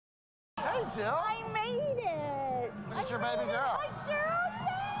Hey, Jill. I made it. Look at your baby girl. I sure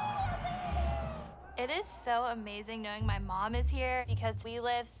did. It is so amazing knowing my mom is here because we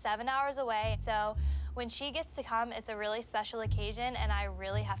live 7 hours away. So when she gets to come, it's a really special occasion, and I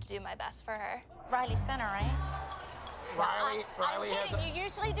really have to do my best for her. Ryleigh Center, right? Ryleigh has you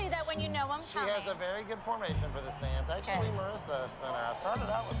usually do that when you know I'm coming. She has a very good formation for the stands. Actually, Marissa center. I started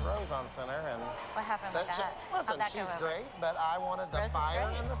out with Rose on center, and what happened with that? Listen, she's great, but I wanted the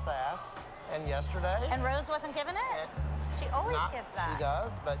fire and the sass. And yesterday, and Rose wasn't giving it. She always gives that. She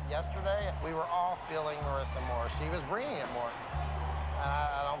does, but yesterday we were all feeling Marissa more. She was bringing it more.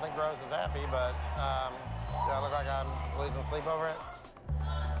 I don't think Rose is happy, but do I look like I'm losing sleep over it?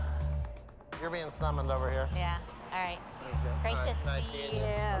 You're being summoned over here. Yeah. All right. Great to see you.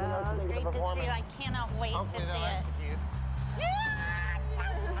 Great to see you. I cannot wait to see it. Execute. Yeah!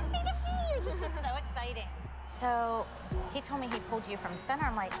 Happy to see you. This is so exciting. So he told me he pulled you from center.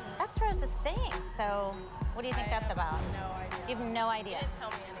 I'm like, that's Rose's thing. So what do you think that's about? No idea. You have no idea. He didn't tell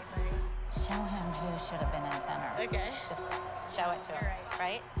me anything. Show him who should have been in center. Okay. Just show it to him. All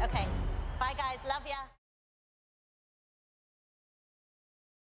right. Right? Okay. Bye, guys. Love ya.